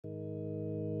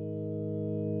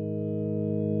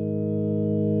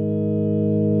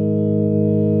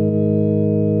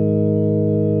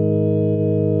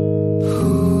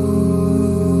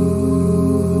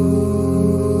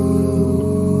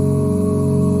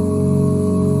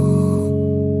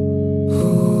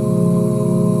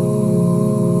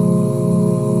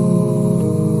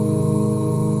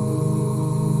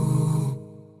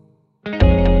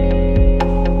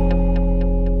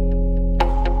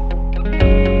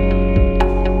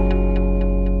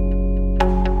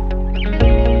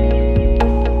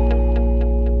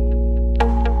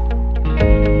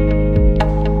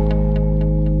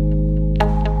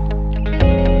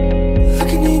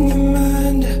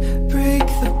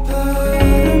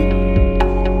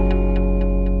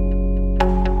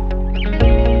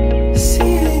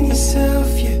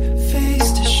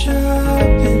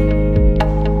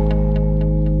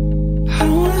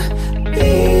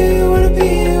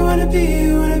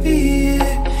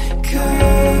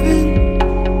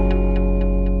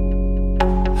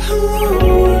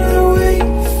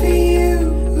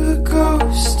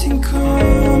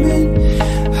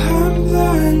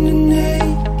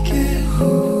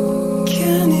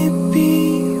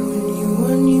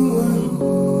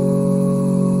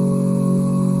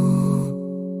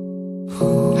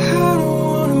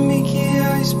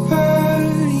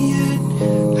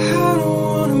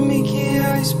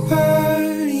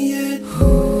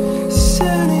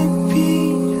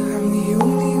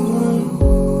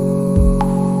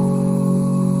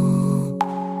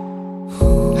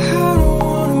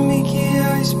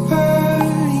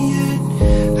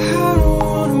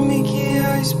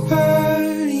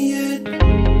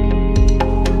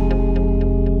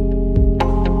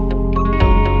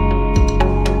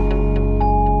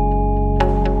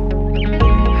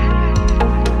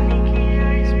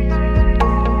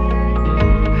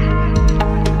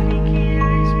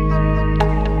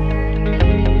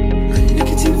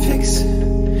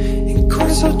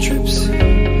our trips.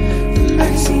 The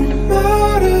magazine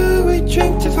motto, we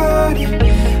drink divided.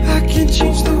 I can't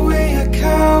change the way I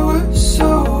cower,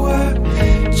 so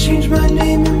I change my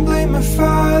name and blame my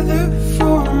father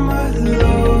for my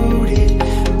loaded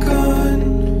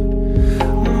gun.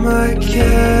 My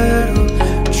cattle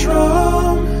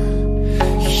drum,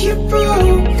 you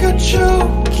broke a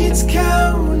joke, it's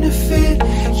counterfeit.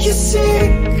 You're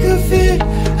sick of it,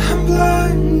 I'm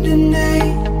blind and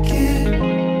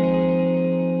naked.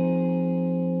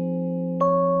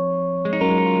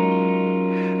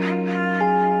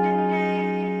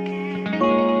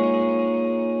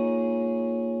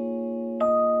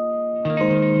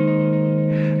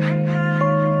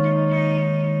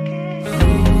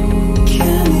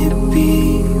 Can it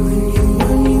be when you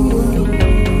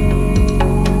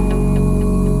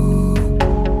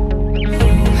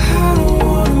I don't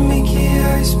wanna make it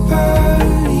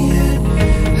iceberg yet.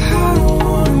 I don't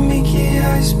wanna make it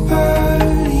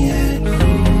iceberg yet.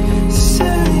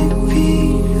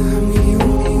 Centipede, I'm the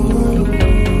only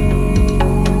one.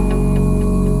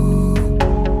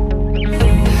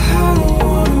 I don't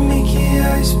wanna make it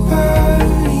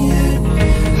iceberg yet.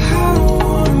 I don't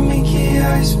wanna make it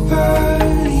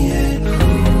iceberg yet.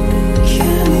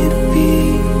 Can it be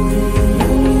when you're the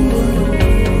only one?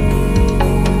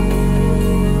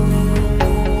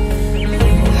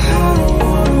 I don't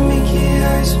wanna make it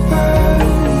iceberg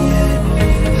yet.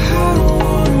 I don't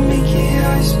wanna make it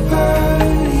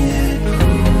iceberg yet.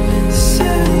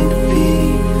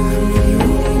 Centipede, I'm the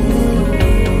only one.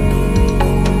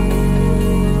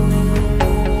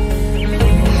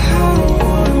 I don't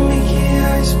wanna make it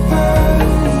iceberg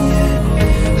yet.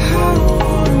 I don't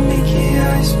wanna make it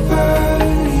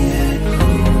iceberg yet.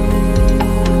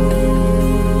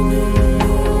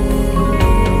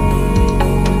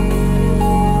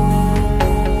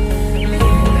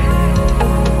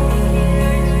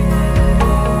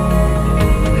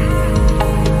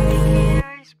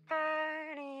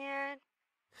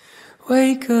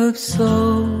 Wake up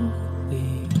slowly,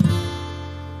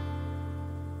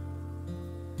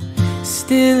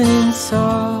 still and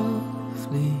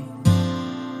softly.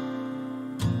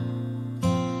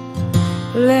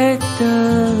 Let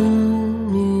the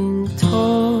looming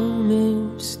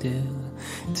torment still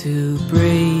till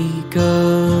break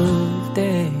of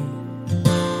day.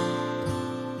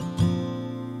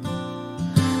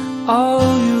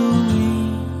 All you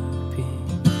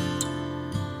weeping,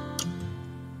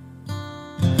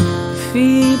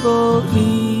 feeble,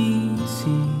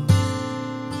 easy.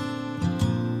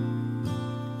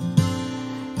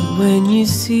 When you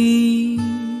see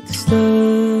the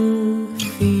stuff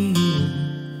feeling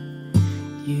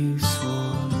you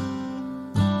swore.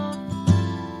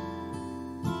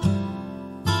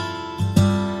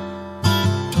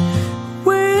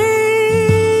 Wait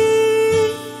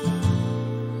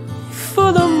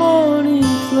for the morning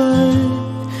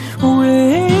flood.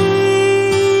 Wait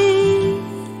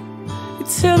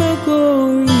till the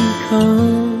glory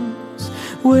comes.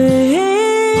 Wait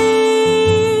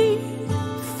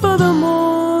for the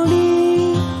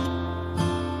morning.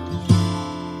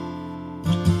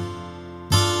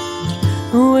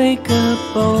 Wake up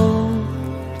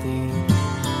boldly,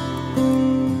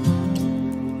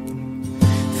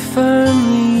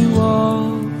 firmly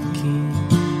walking.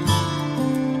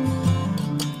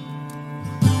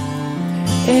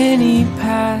 Any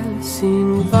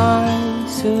passing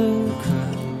vice or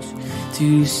crutch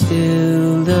to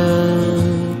still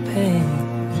the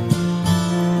pain.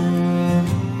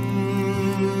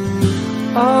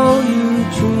 All you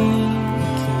drinking,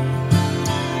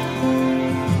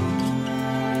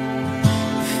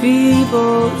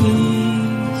 feeble,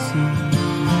 easy.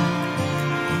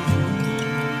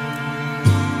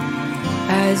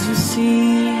 As you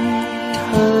see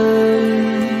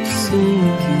her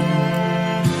sinking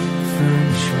from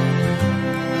shore.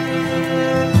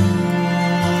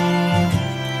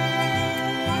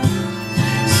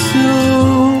 So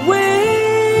wait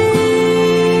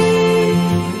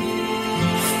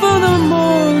for the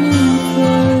morning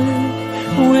flood.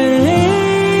 Wait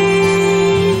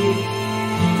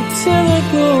till the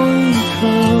glory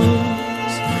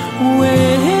comes.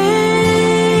 Wait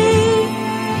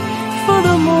for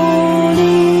the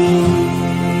morning.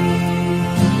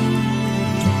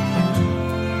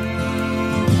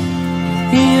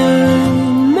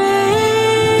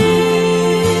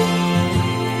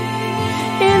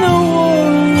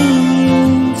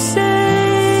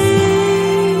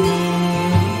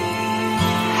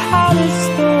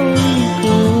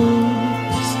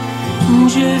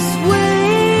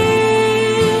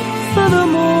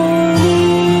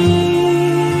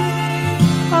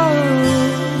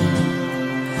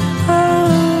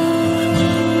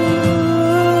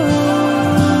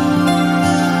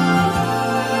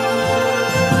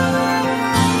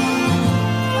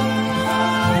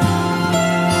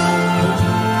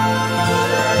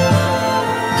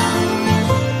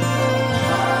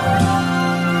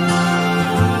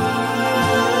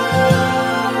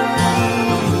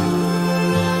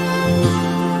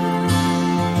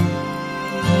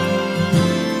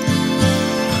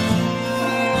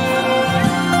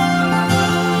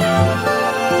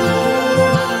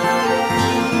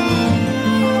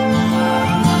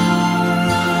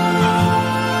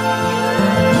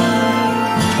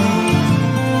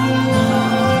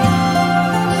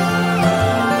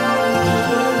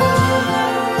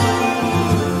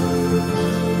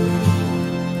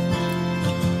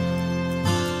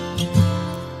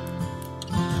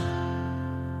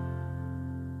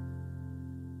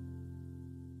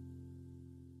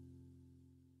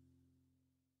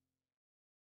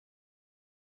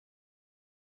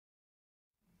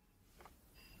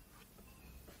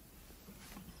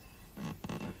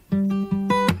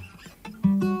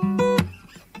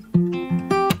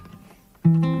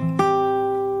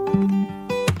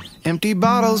 Empty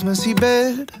bottles, messy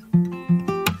bed,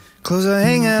 clothes are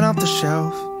hanging off the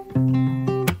shelf,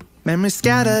 memories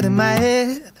scattered in my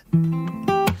head.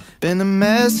 Been a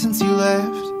mess since you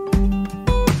left.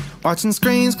 Watching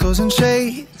screens, closing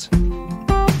shades,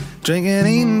 drinking,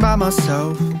 eating by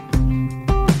myself.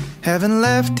 Haven't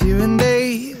left here in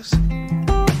days.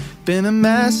 Been a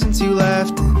mess since you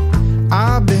left. And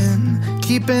I've been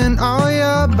keeping all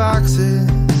your boxes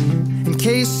in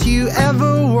case you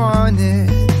ever wanted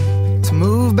to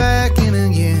move back in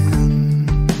again.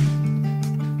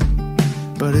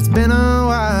 But it's been a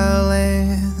while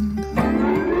and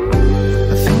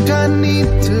I think I need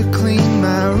to clean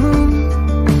my room.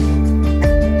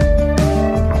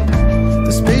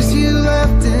 The space you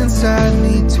left inside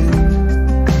me too.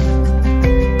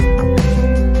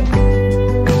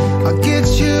 I'll get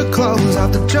your clothes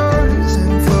out the drawers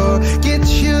and forget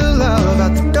your love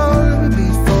out the door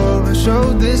before I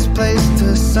show this place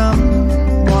to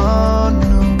someone new.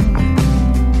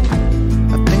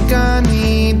 I think I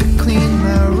need to clean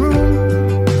my room.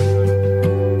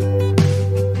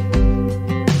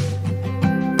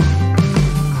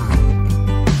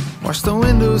 Wash the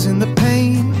windows and the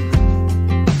paint,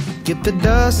 get the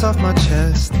dust off my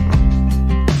chest.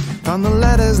 Found the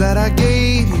letters that I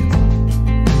gave you,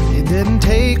 you didn't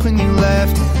take when you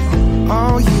left.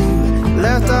 Oh, you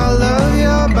left all of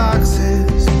your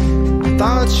boxes. I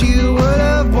thought you would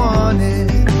have wanted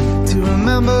to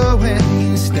remember when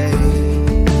you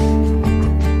stayed,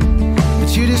 but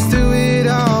you just threw it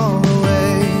all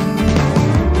away.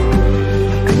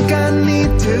 I think I need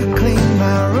to clean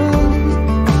my room.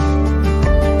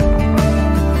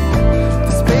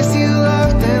 The space you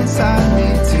left inside me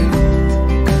too.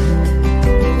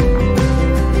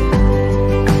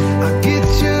 I'll get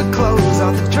your clothes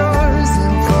out the drawers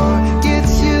and forget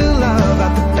your love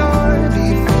out the door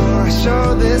before I show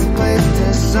this place to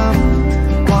someone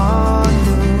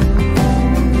new.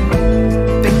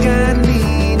 Think I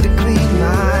need to clean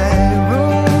my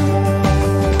room.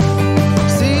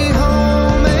 See,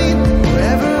 home ain't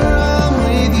wherever I'm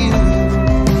with you,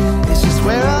 it's just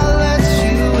where I let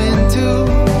you into.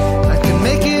 I can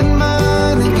make it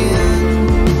mine again.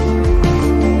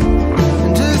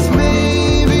 And just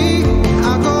maybe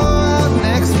I'll go out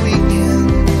next weekend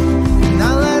and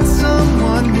I'll let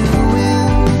someone new in.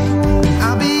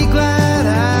 I'll be glad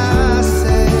I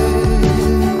said.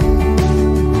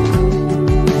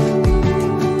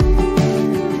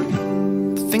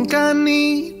 I think I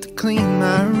need to clean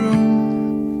my room.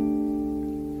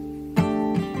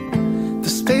 The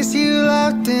space you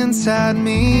locked inside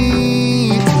me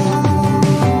too.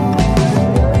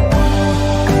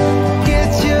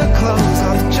 Get your clothes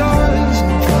off the drawers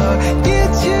and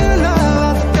forget your love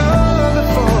out the door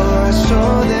before I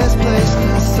show this place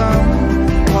to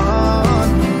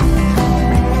someone new.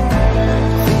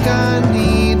 I think I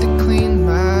need to clean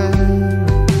my room.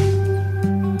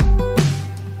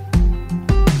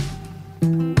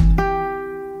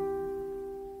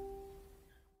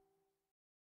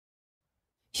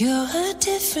 You're a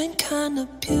different kind of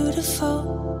beautiful.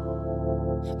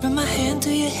 Run my hand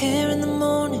through your hair in the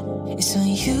morning, it's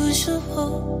unusual.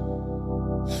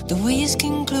 The way your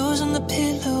skin glows on the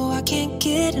pillow, I can't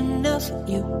get enough of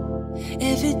you.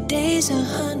 Every day's a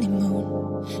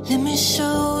honeymoon, let me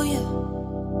show you.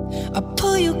 I'll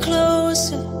pull you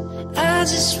closer, I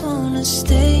just wanna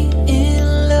stay in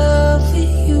love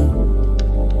with you.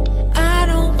 I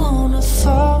don't wanna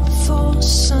fall for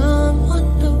someone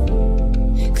new,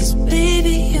 'cause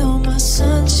baby you're my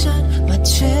sunshine, my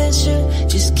treasure,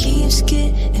 just keeps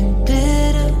getting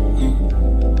better.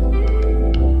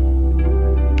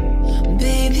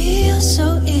 Baby you're so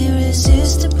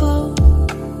irresistible,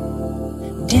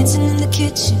 dancing in the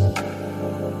kitchen,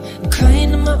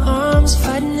 crying in my arms,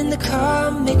 fighting in the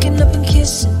car, making up and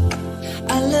kissing.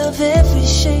 I love every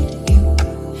shade of you,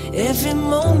 every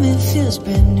moment feels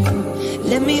brand new.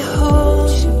 Let me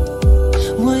hold you,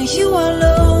 want you all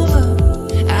over.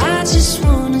 I just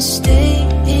wanna stay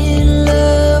in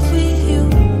love with you.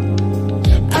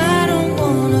 I don't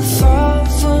wanna fall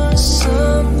for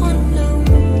someone new,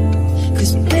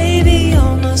 'cause baby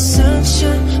you're my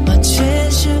sunshine, my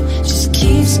treasure, just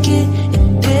keeps getting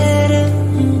better.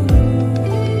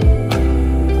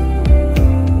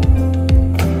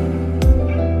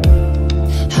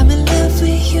 I'm in love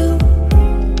with you,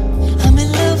 I'm in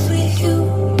love with you,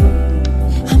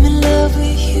 I'm in love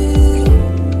with you.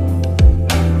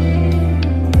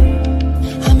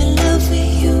 I'm in love with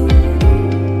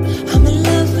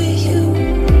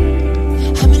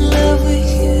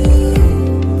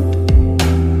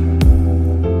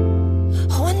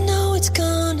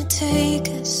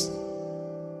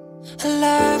a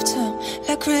lifetime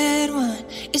like red wine.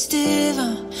 It's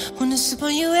divine. Wanna sip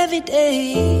on you every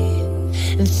day.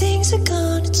 And things are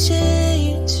gonna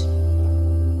change.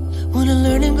 Wanna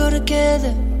learn and grow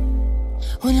together.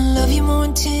 Wanna love you more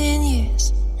in 10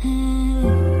 years.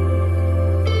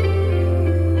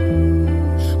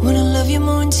 Wanna love you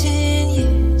more in 10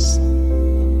 years.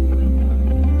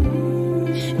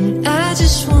 And I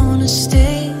just wanna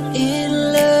stay in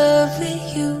love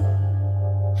with you.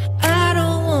 I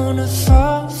don't wanna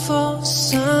fall for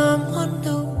someone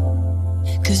new.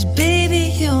 'Cause baby,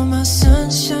 you're my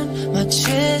sunshine, my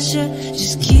treasure.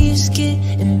 Just keeps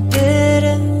getting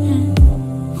better.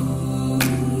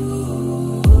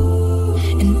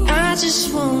 And I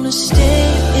just wanna stay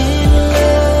in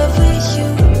love with you.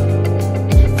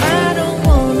 I don't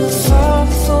wanna fall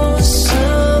for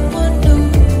someone new.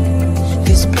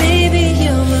 'Cause baby,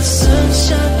 you're my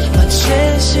sunshine, my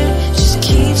treasure. Just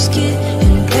keeps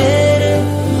getting better.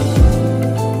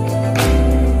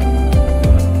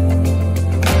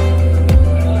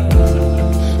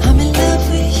 I'm in love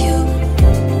with you.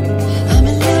 I'm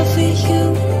in love with you.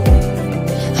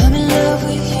 I'm in love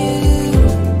with you.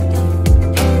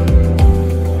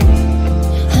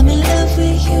 I'm in love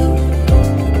with you.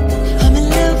 I'm in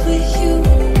love with you.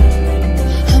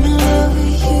 I'm in love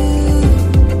with you.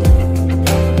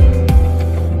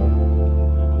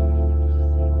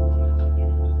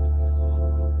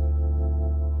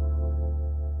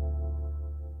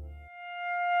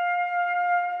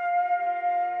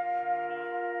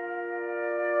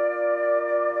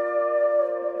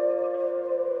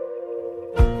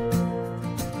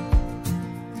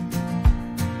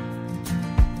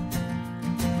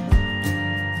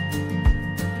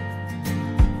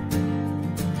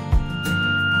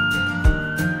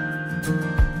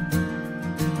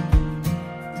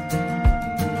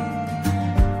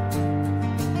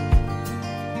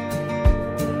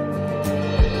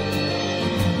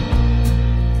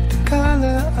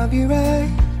 Of your eyes,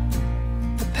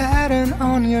 the pattern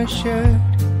on your shirt,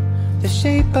 the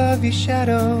shape of your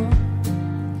shadow,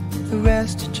 the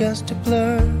rest just a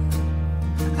blur.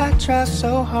 I try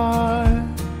so hard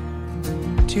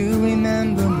to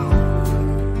remember more.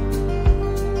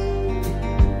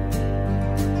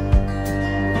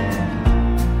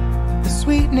 The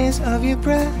sweetness of your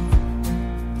breath,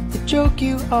 the joke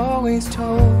you always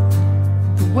told,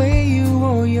 the way you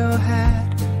wore your hat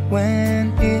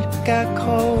when it got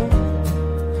cold.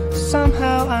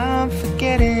 Somehow I'm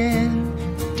forgetting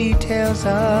the details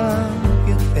of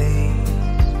your face.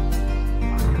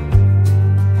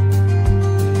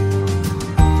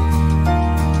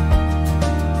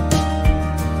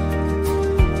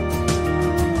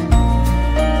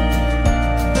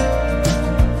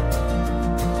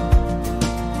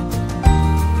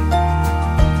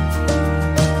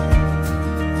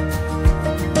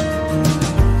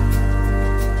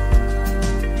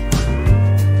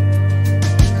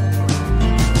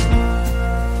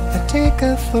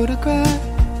 A photograph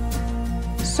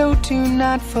so to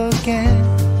not forget.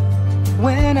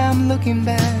 When I'm looking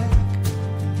back,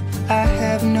 I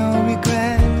have no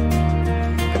regret.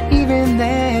 But even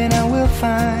then I will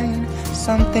find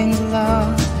something's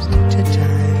lost to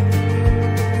time.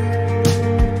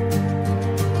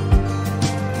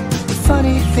 The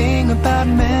funny thing about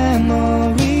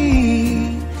memory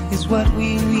is what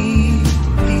we leave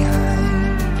behind.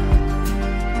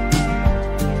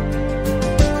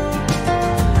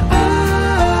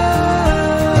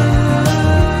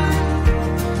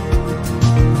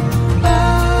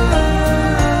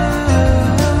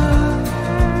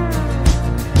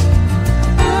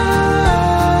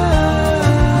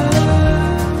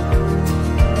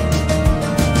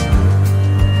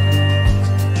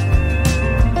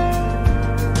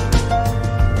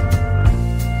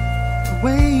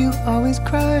 Always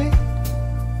cried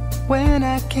when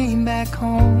I came back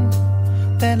home.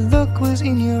 That look was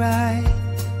in your eye,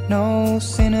 no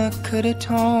sinner could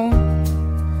atone.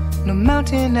 No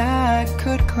mountain I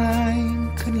could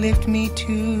climb could lift me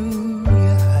to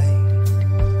your height.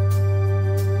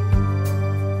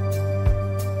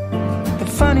 The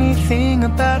funny thing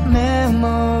about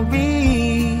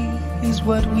memory is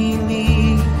what we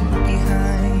leave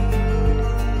behind.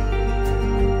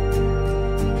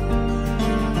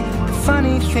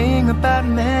 Funny thing about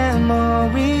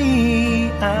memory,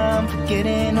 I'm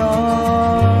forgetting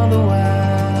all the while.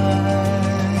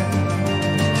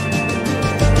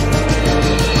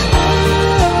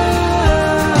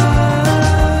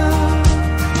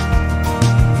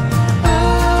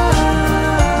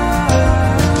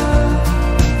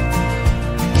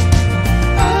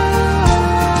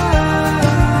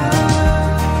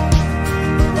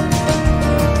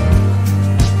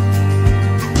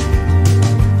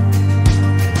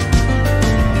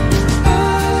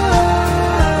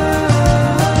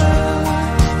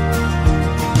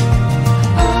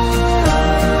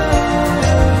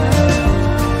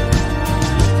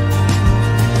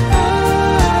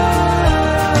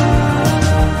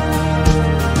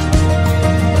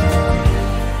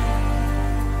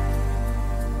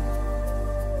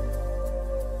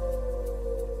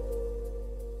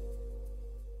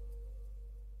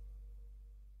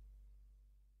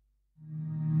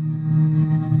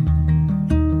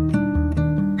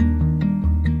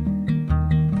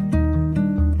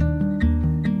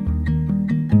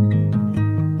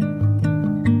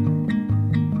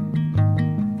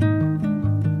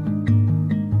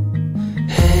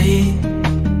 I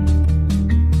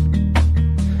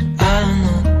don't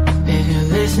know if you're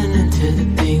listening to the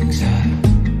things I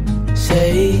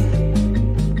say.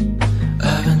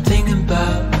 I've been thinking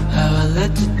about how I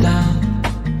let you down.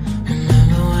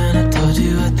 Remember when I told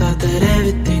you I thought that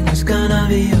everything was gonna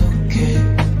be okay?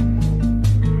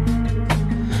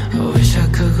 I wish I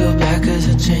could go back, 'cause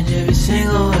I'd change every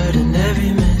single word and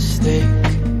every mistake.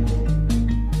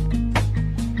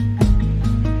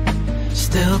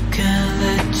 Still can't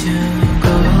let you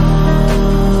go.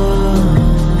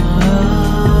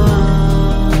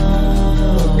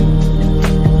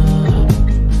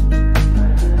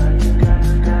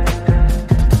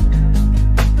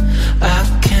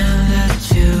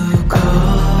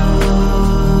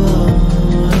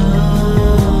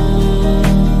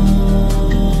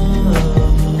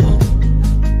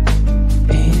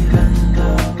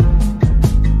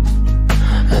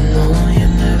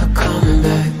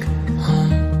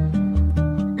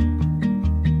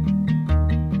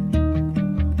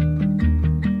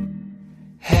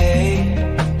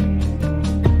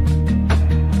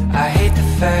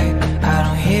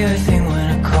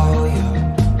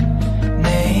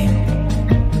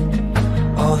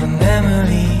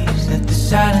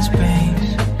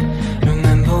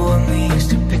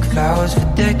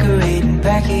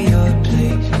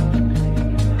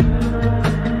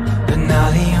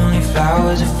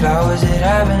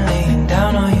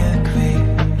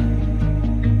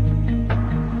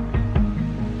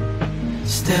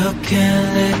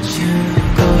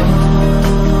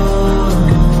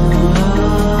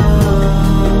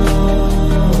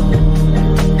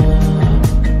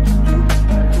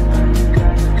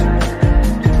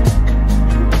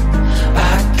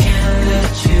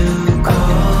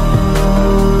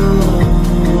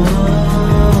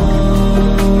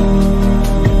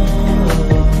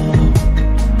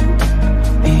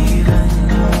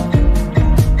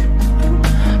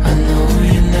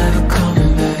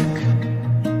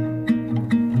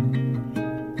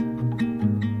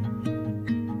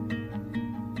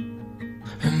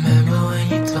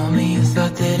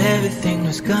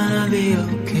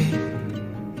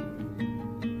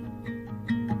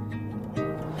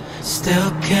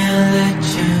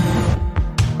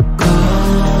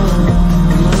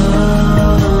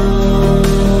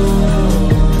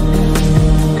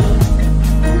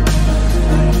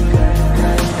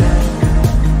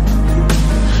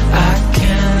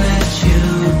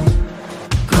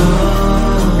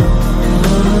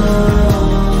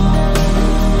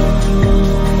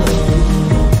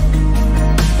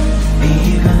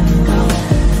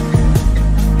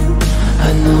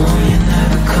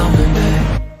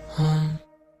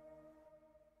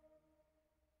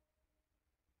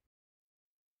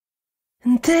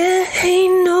 There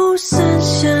ain't no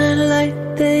sunshine like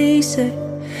they say.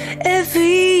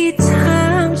 Every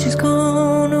time she's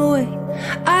gone away,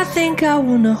 I think I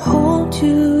wanna hold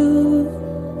you.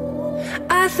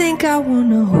 I think I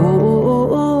wanna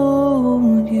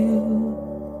hold you.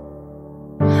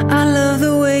 I love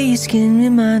the way your skin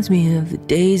reminds me of the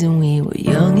days when we were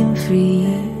young and free.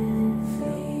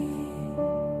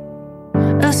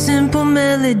 A simple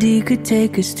melody could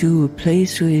take us to a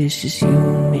place where it's just you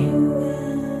and me.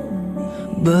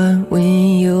 But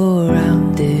when you're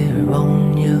out there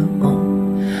on your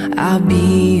own, I'll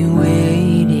be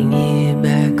waiting here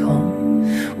back home,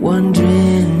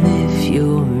 wondering if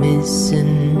you're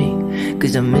missing me,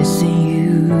 'cause I'm missing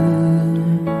you.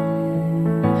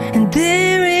 And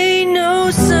there ain't no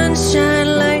sunshine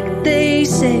like they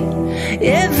say.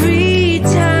 Every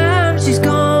time she's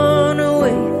gone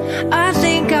away, I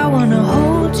think I wanna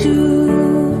hold you.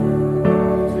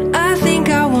 I think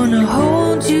I wanna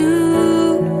hold you.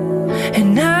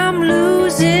 And I'm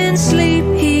losing sleep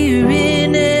here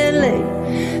in LA,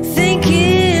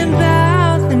 thinking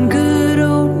about them good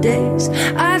old days.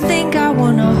 I think I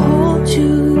wanna hold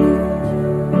you.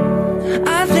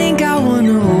 I think I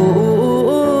wanna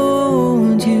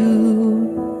hold you.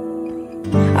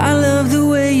 I love the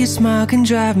way your smile can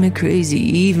drive me crazy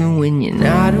even when you're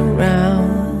not around.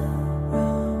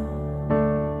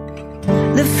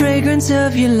 The fragrance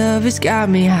of your love has got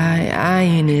me high, I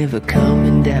ain't ever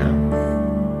coming down.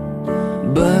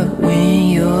 But when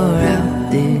you're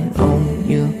out there on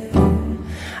your own,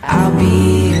 I'll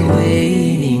be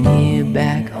waiting here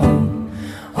back home,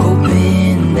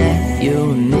 hoping that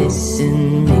you're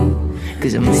missing me,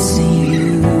 'cause I'm missing you.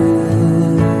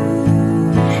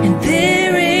 And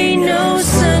there ain't no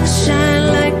sunshine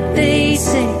like they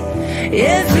say.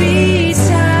 Every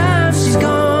time she's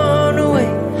gone away,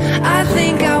 I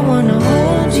think I wanna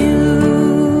hold you.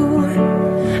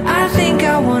 I think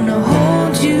I wanna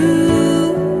hold you.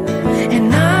 And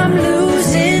I'm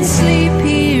losing sleep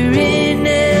here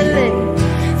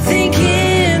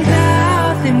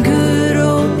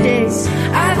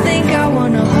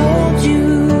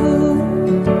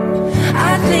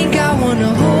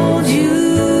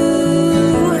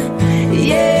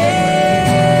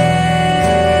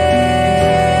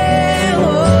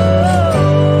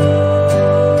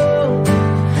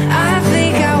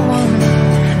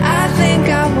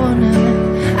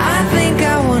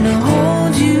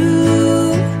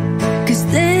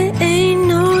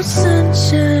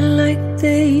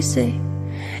say.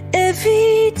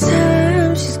 Every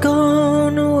time she's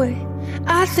gone away,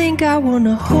 I think I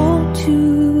wanna hold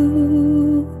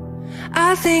you.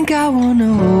 I think I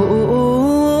wanna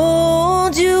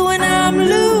hold you when I'm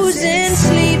losing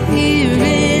sleep here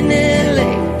in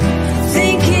LA,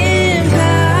 thinking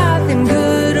about them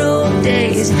good old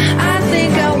days. I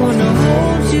think I wanna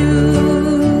hold you.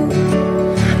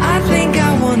 I think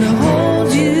I wanna hold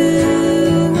you.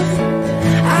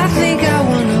 I think I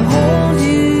wanna hold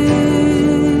you.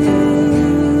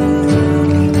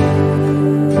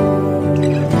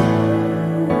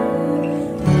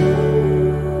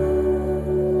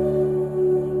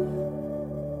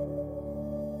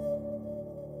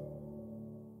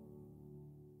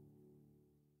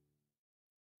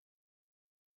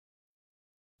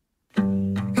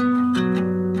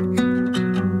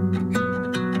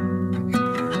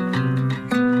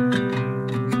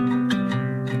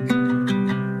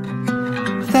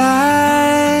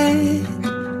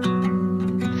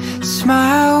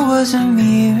 Smile was a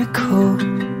miracle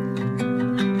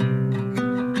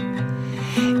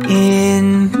in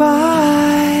my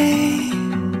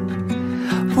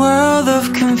world of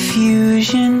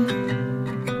confusion.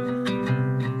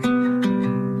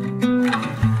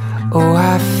 Oh,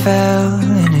 I fell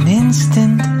in an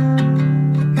instant,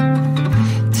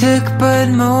 took but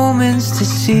moments to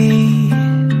see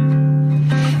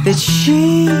that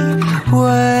she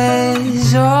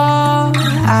was all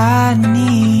I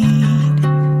need.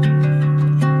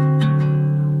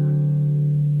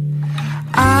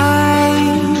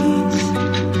 Eyes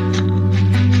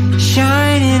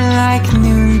shining like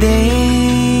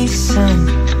noonday sun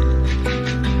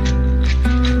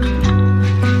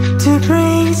to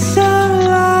bring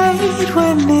sunlight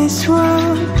when this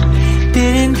world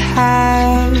didn't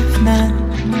have none.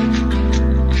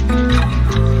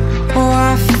 Oh,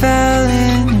 I fell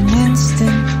in an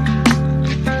instant,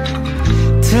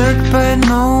 took but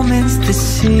moments to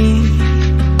see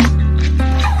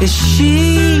that she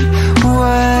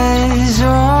was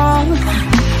all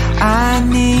I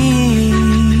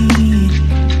need.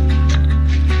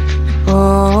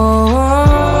 Oh,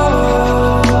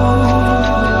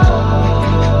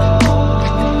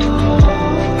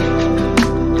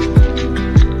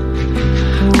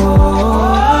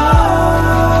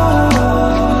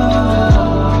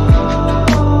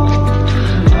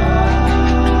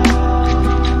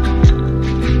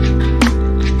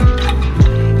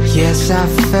 yes, I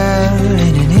fell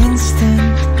in an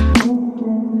instant,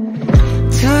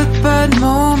 took but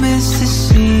moments to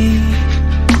see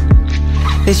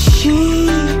that she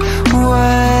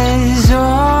was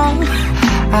all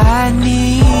I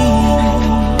need.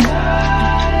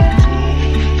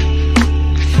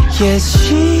 Yes,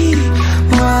 she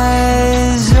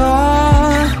was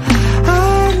all I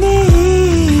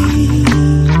need.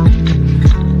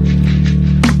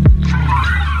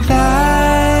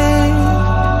 That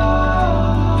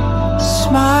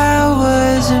smile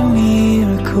was a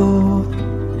miracle.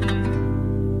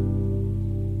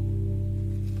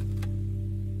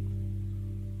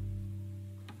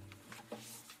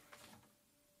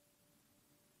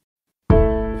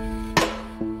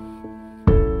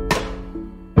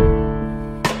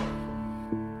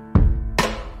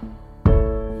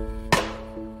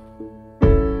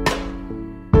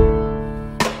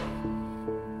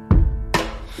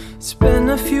 It's been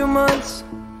a few months,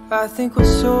 I think or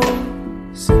so,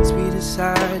 since we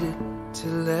decided to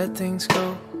let things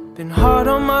go. Been hard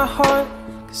on my heart,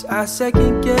 cause I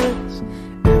second guess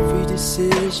every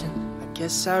decision. I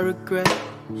guess I regret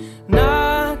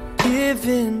not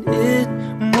giving it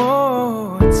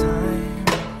more time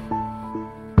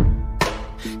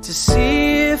to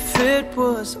see if it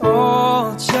was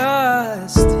all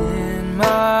just in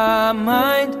my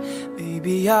mind.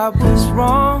 Maybe I was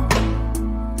wrong.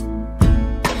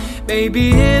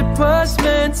 Maybe it was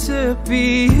meant to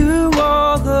be you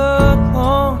all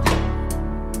along.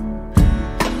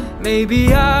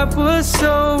 Maybe I was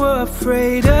so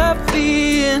afraid of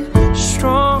being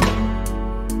strong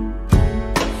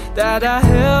that I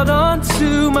held on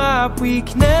to my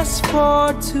weakness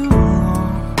for too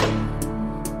long.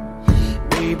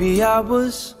 Maybe I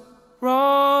was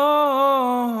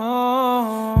wrong.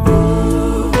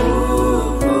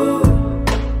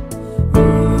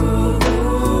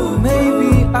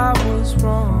 I was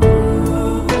wrong.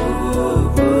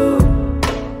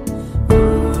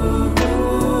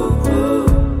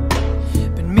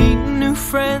 Been meeting new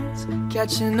friends,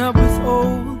 catching up with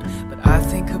old, but I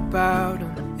think about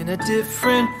them in a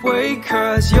different way.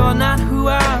 Cause you're not who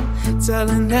I'm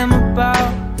telling them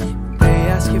about when they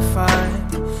ask if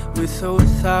I'm with or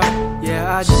without.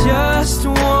 Yeah, I just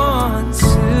want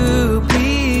to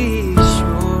be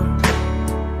sure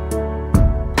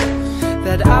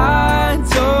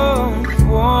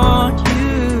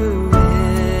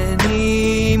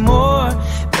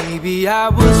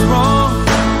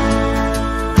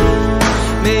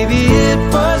Maybe it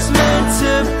was meant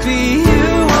to be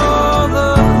you all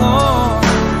along.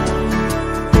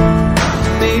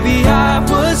 Maybe I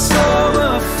was so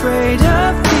afraid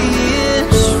of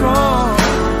being strong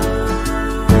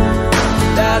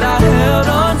that I held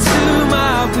on to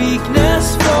my weakness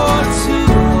for too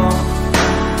long.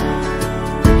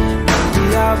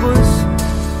 Maybe I was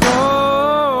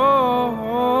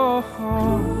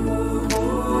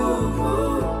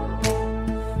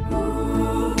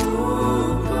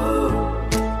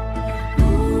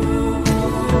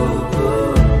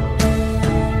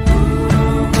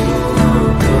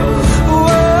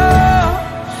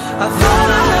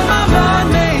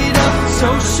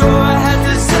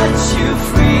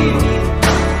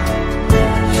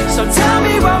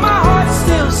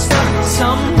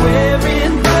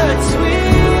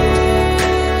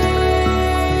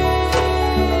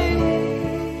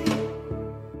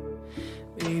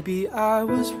I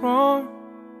was wrong.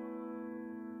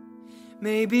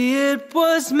 Maybe it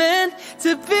was meant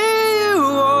to be you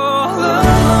all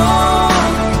along.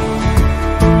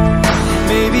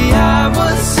 Maybe I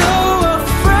was so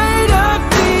afraid of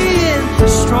being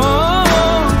strong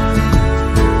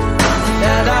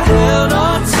that I held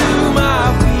on to my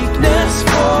weakness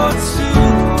for too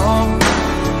long.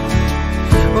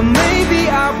 Well, maybe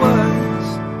I was,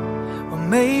 or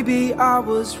maybe I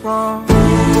was wrong.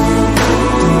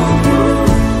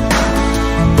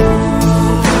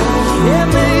 Yeah,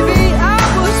 maybe I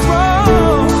was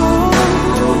wrong.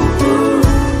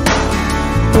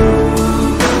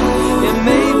 Yeah,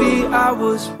 maybe I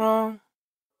was wrong.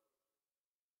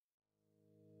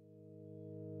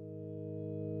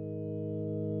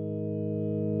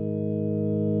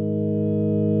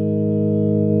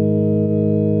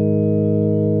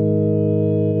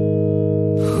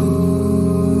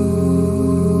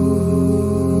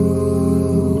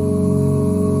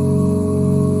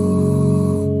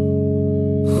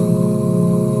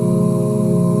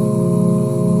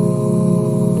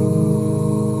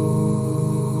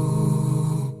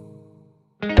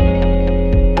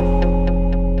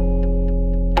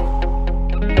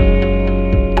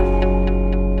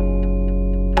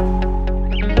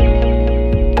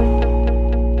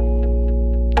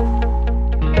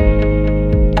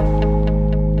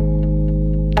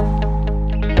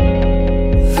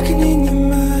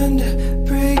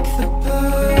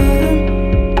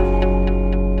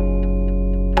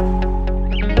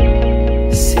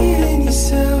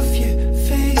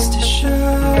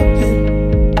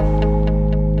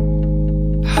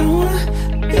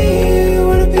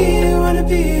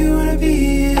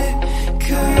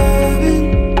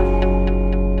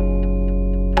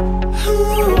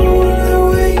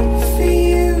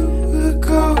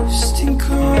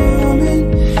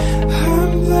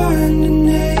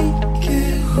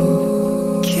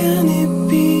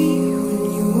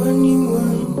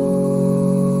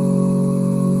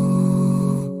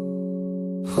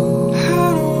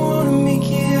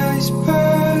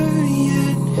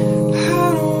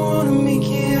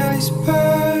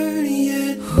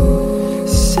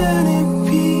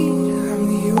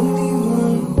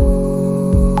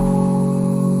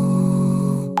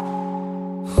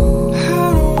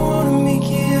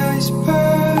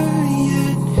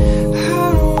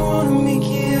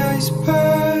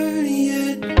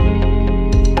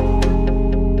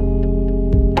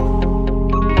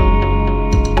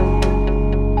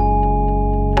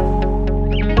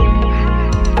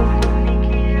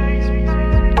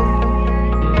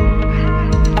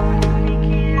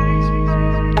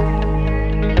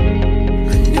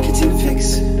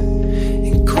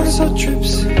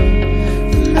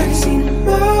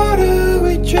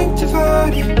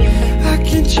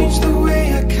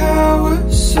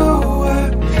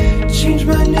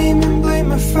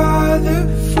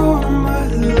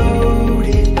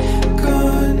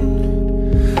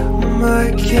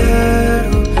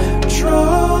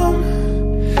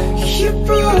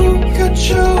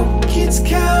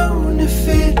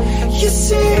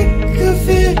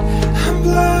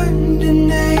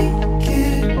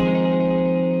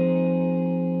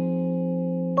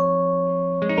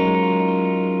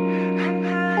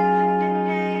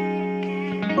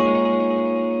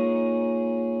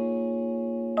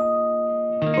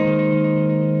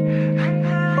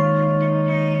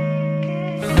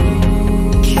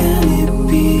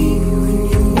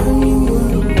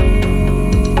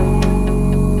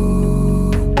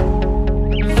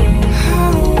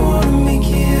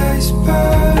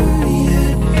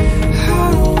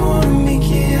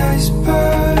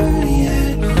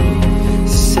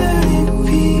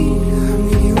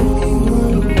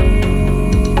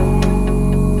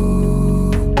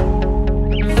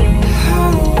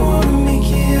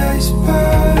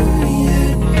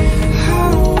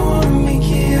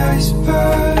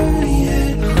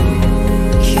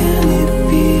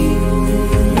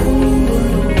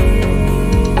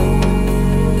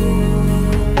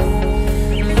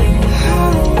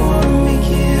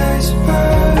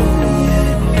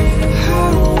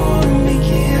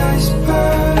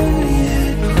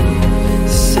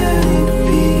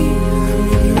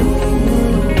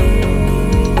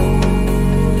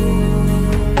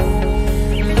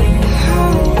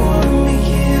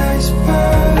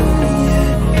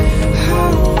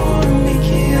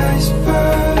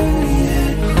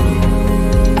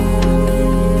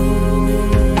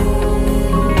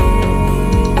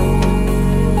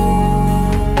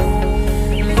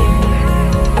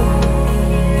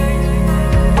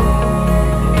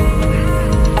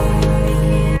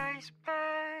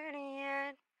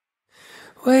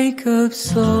 wake up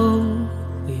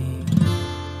slowly,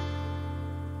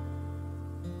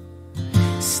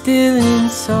 still and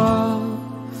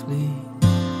softly.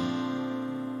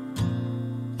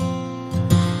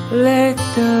 Let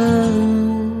the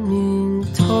looming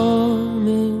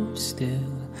torment still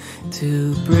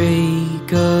till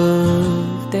break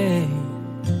of day.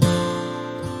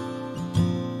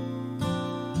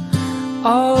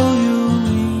 All you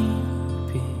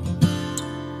weeping,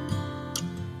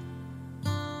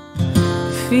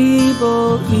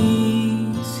 feeble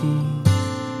easy,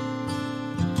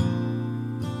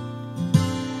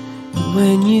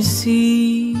 when you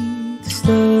see the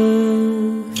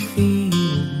stuff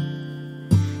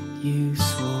you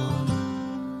swore.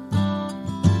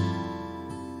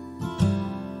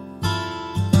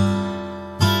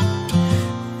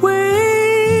 Wait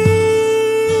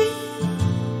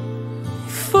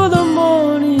for the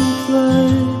morning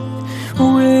flood.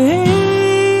 Wait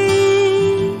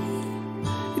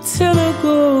till the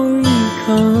glory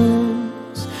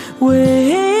comes.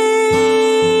 Wait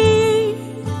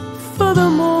for the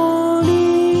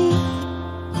morning.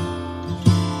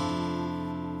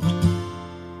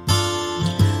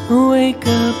 Wake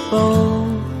up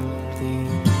boldly,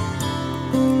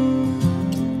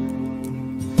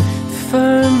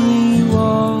 firmly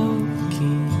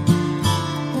walking.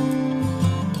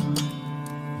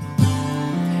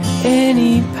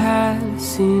 Any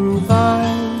passing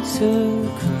vice or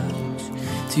grudge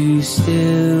to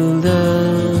still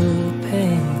the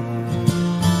pain.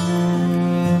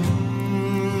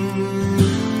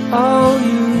 All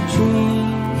you drinking,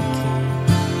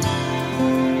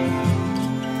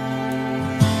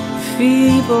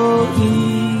 feeble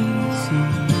easy,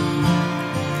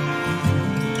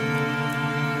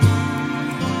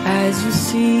 as you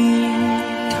see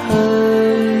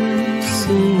her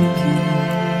sinking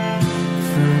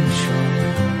from shore.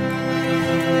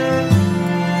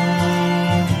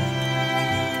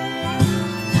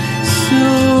 So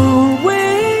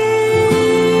wait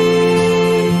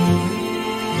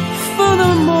for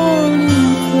the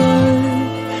morning flood.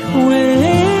 Wait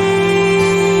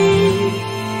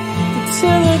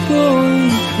till the glory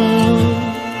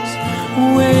comes.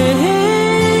 Wait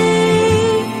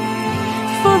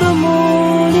for the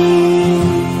morning.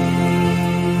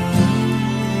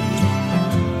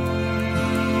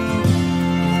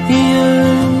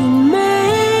 Young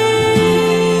man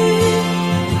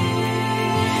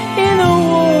in a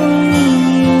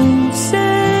warring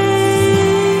say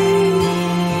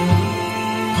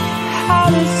how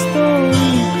the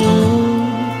story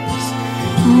goes.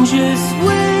 Just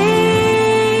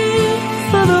wait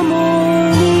for the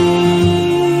morning.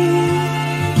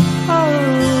 Oh,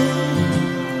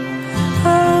 oh.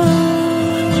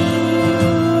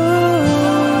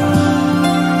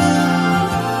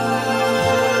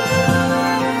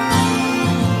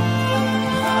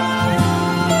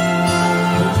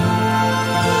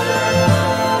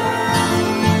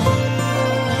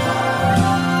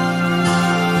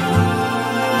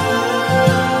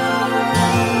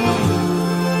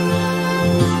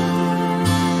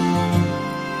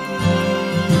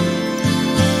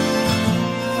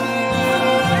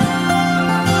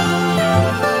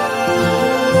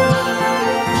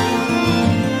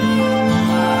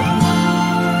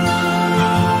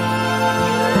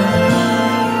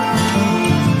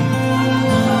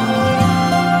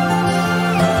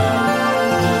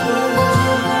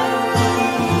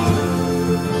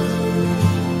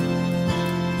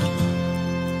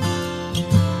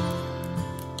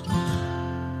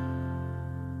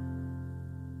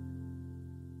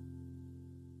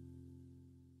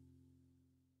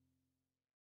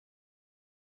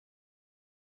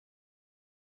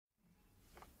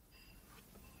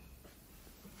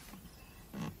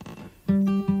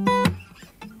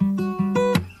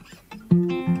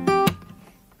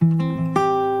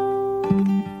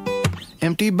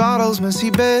 Empty bottles,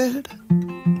 messy bed,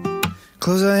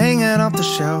 clothes are hanging off the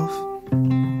shelf.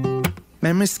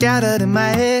 Memories scattered in my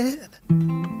head,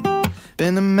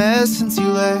 been a mess since you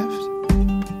left.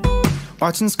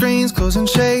 Watching screens, closing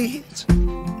shades,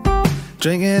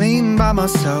 drinking, eating by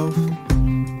myself.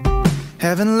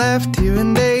 Haven't left here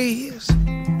in days,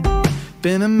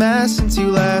 been a mess since you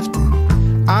left.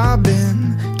 I've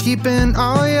been keeping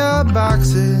all your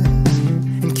boxes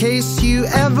in case you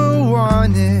ever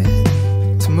wanted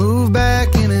to move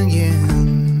back in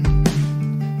again.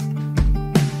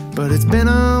 But it's been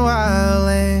a while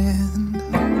and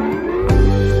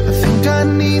I think I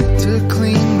need to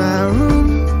clean my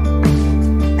room.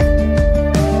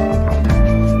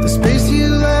 The space you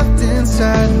left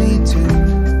inside me too.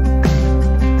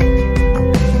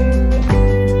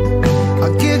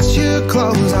 I'll get your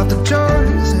clothes out the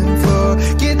drawers and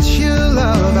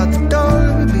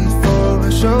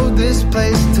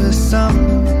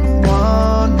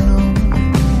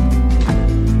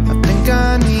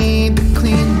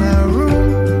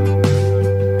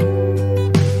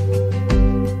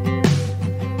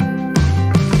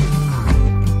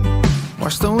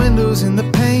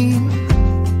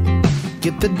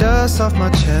get the dust off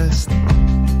my chest.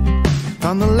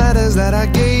 Found the letters that I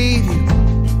gave you,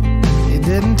 it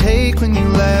didn't take when you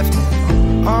left.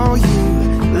 Oh,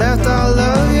 you left all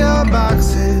of your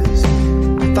boxes.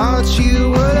 I thought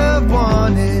you would have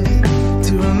wanted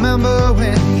to remember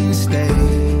when you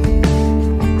stayed,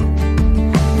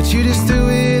 but you just threw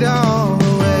it all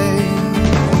away.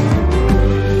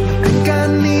 I think I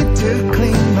need to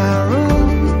clean my room.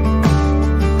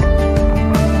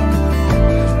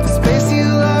 The space you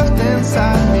left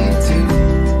inside me too.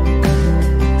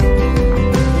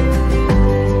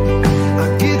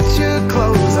 I'll get your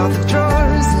clothes off the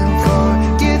drawers and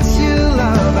forget your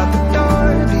love out the door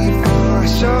before I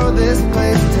show this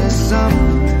place to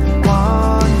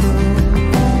someone new.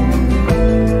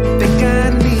 Think I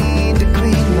need to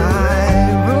clean my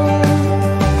room.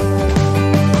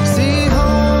 See,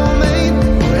 home ain't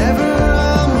wherever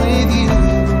I'm with you,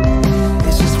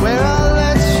 it's just where I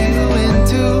let you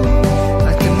into.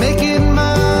 I can make it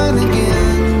mine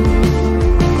again,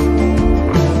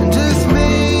 and just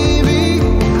maybe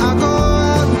I'll go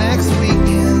out next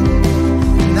weekend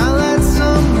and I'll let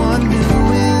someone new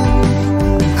in.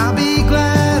 I'll be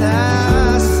glad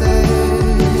I said.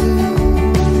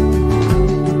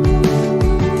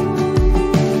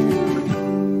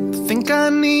 Think I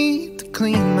need to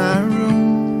clean my room.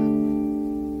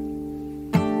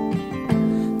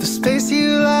 The space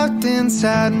you locked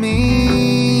inside me